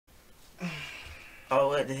Oh,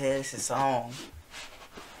 what the hell? It's a song.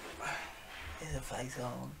 It's a flight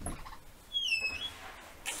song.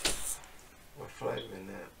 What flight been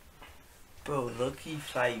that? Bro, low-key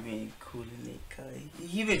flight been cool in it, cuz.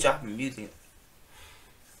 He been dropping music.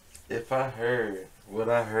 If I heard what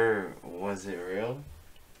I heard, was it real?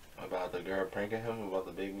 About the girl pranking him about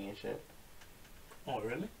the baby and shit? Oh,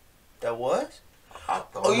 really? That was? I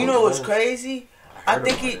Oh, you know what's crazy? I heard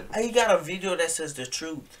think about he got a video that says the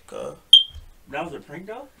truth, cuz. That was a prank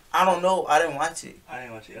though? I don't know. I didn't watch it. I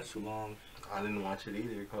didn't watch it. That's too long. I didn't watch it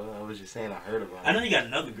either, cuz I was just saying I heard about it. I know he got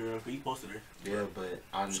another girl, but he posted her. Yeah, but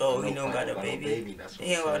I So know he don't got a no baby? That's what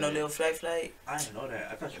He ain't got I'm no saying. little flight. I didn't know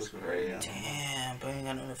that. I thought she was That's crazy. crazy. Damn, bro, he ain't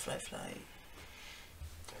got no little flight.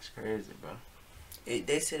 That's crazy, bro.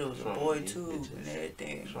 They said it was a What's wrong boy with these too bitches? and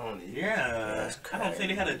everything. What's wrong with you? Yeah. That's I don't think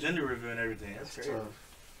they had a crazy. gender reveal and everything. That's That's crazy. tough.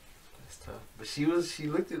 That's tough. But she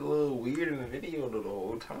looked a little weird in the video the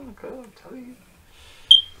whole time, cuz I'm telling you.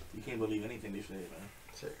 You can't believe anything they say, man.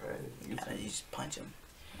 Shit, right? You You just punch him.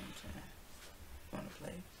 You know what I'm saying? Wanna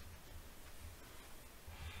play?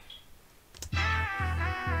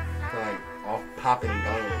 like off popping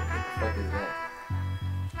going. What the fuck is that?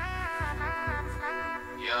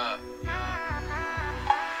 Yeah.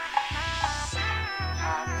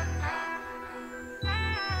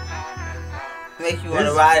 Make you wanna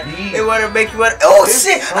This ride. beat. It wanna make you wanna. Oh This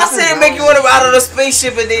shit! I something said it wrong make you with wanna ride this. on a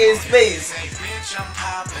spaceship and then in space. Say, bitch, I'm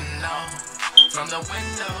popping off. From the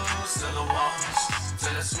windows to the walls, to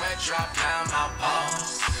the sweat drop down my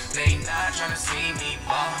balls. They not tryna see me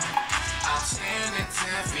fall. I'm standing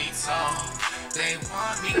 10 feet tall. They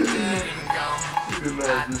want me dead and gone.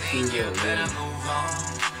 I think you better move on.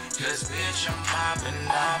 Cause bitch, I'm popping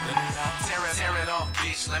off. Tear it off,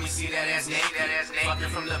 bitch. Let me see that ass naked. Fucking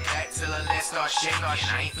from the back till the legs start shaking. I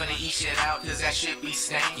ain't finna eat shit out cause that shit be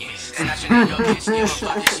stankin'. Snatching at your bitch, give a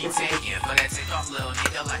fuck if she taking. Finna take off little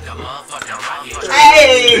nigga like a motherfucking rocket.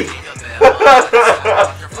 Hey!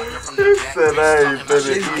 Said I ain't finna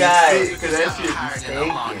This eat guy. shit, cause that shit be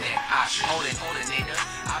stinking. Hold it, nigga.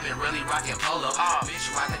 I've been really rocking polo. Bitch,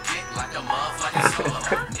 ride the dick like a motherfucking solo.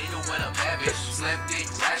 Nigga with a bad bitch, slim dick,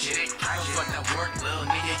 ratchet. I don't fuck that work, little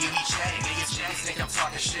nigga. You be chatting. Niggas think I'm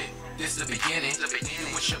talking shit. This the beginning. You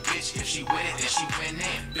with your bitch, if she with it, then she win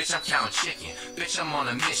in. Bitch, I'm counting chicken. Bitch, I'm on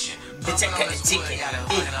a mission. Bitch, I'm counting chicken. Got a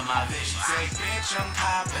hook on my vision. Say, bitch, I'm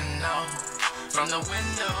popping off. From the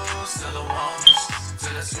windows to the walls, to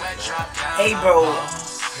the sweat drop down. Hey, my bro.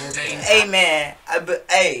 balls. Hey, man.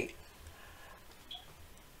 Hey.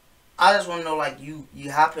 I just wanna know, like, you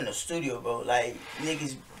hop in the studio, bro. Like,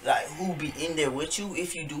 niggas, like, who be in there with you?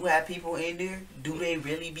 If you do have people in there, do they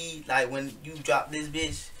really be, like, when you drop this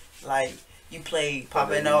bitch, like, you play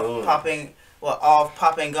popping off,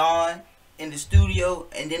 popping gone in the studio,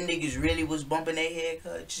 and then niggas really was bumping their head,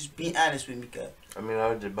 cuz? Just be honest with me, cuz. I mean, I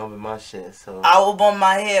was just bumping my shit, so I will bump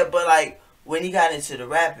my head, but, like, when he got into the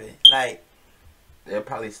rapping, like, they'll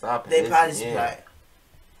probably stop it. they probably yeah. like,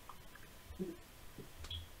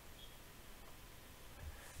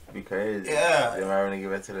 Be crazy. Yeah. Then I want to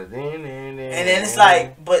get back to the and then it's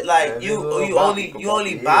like, but like Yeah, you this little bop, you you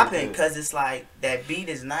only can bop bopping it. because it's like that beat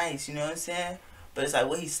is nice, you know what I'm saying? But it's like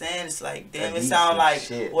what he's saying. It's like damn, That it beat sound some like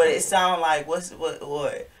shit, what bro. it sound like. What's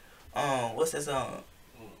that song?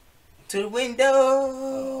 To the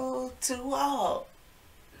window, to the wall,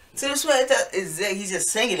 to the sweat. He's just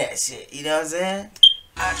singing that shit. You know what I'm saying?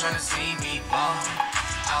 I tryna see me fall.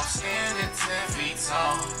 Outstanding 10 feet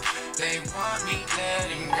tall. They want me dead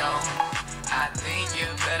and gone. I think you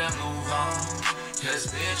better move on.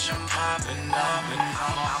 Cause bitch, I'm popping up and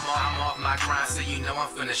I'm off my grind, so you know I'm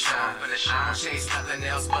finna shine. I don't chase nothing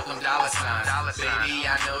else but them dollar signs. Baby,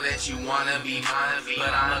 I know that you wanna be mine,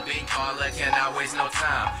 but I'm a big caller, can't always no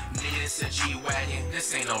time. Nigga, this a G-Wagon,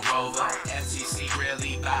 this ain't no Rover. FTC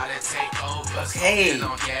really bout to take over. Okay. Smoking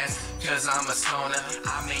on gas, cause I'm a stoner.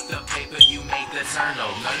 I make the paper, you make the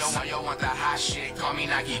turnover. No, yo want the hot shit, call me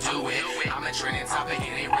Nike, do it. I'm a trending topic,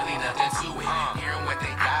 it ain't really nothing to it. Hearing what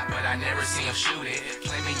they got, but I never see them shoot it.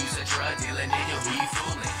 Claiming you's a drug dealer, nigga, who you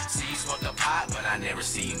fooling? See you smoke the pot, but I never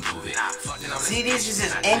see you move it. See, this is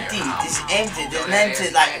just empty. This is empty. There's nothing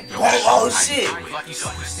to like. Oh shit. Fuck you,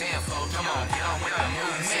 fuck you stand for. Come on, get on with the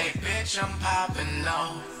move. Say, bitch, I'm popping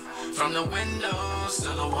off. From the windows to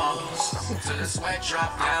the walls, to the sweat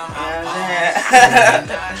drop down my balls. They're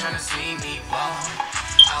not trying to see me fall.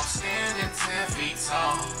 Outstanding 10 feet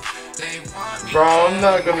tall. They want me. Bro, I'm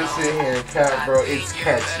not gonna sit here and cap, bro. It's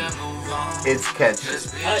catchy. It's catchy.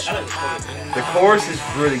 The chorus is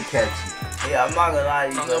really catchy. Yeah, I'm not gonna lie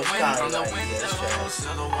to you, From bro. the It's kind of windows like, yeah, to the walls, to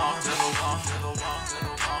the walls, to the walls, to the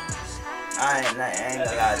walls. I ain't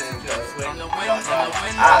gonna lie to you, bro. From the window.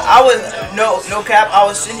 I was no cap. I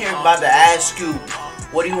was sitting here about to ask you,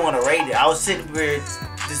 what do you want to rate it? I was sitting here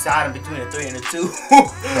deciding between a 3 and a 2.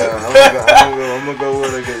 I'm gonna go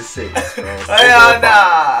with a 6. Hell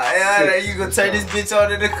nah. You gonna turn this bitch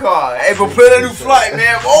on in the car. Hey, bro, play that new flight,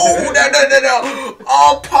 man. Oh, no.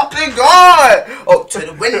 Oh, Poppin gone. Oh, to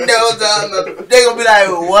the windows. They gonna be like,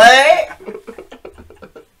 what?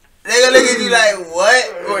 They gonna look at you like, what?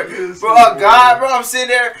 Or, bro, oh God, bro, I'm sitting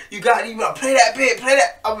there. You gotta play that bit, play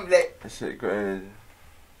that. I'm gonna be like, That shit crazy.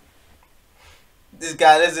 this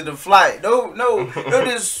guy listen to flight. No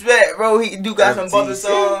disrespect, bro. He do got some bumper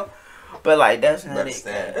song. But like that's not it.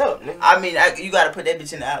 Stand up, nigga. I mean, you gotta put that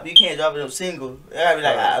bitch in the album. You can't drop it on single. It gotta be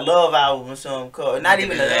like a love album or something called. Not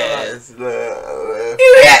even a love album.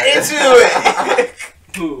 You got into it.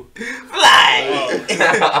 Who?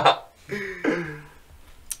 Fly.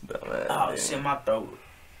 Oh shit, my throat.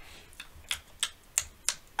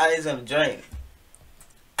 I need some drink.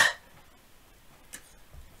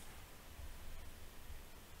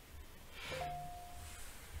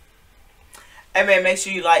 Hey man, make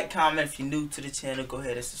sure you like, comment. If you're new to the channel, go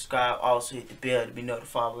ahead and subscribe. Also hit the bell to be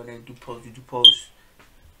notified when they do post.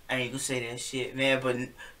 I ain't gonna say that shit, man. But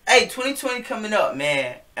hey, 2020 coming up,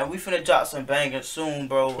 man, and we finna drop some bangers soon,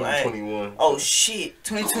 bro. 2021. Hey. Oh shit,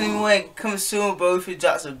 2021 coming soon, bro. We finna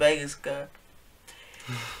drop some bangers, cuz.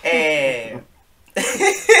 And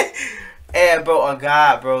and bro, oh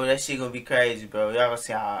God, bro, that shit gonna be crazy, bro. Y'all gonna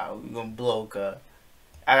see how we gonna blow, cuz.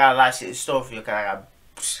 I got a lot of shit in store for you, cuz I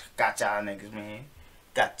got y'all niggas, man.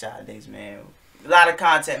 Got y'all niggas, man. A lot of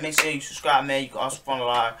content. Make sure you subscribe, man. You can also follow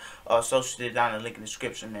our social down in the link in the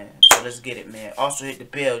description, man. So let's get it, man. Also hit the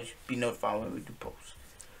bell. Be notified when we do post.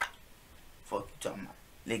 Fuck you talking about.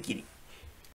 Let's get it.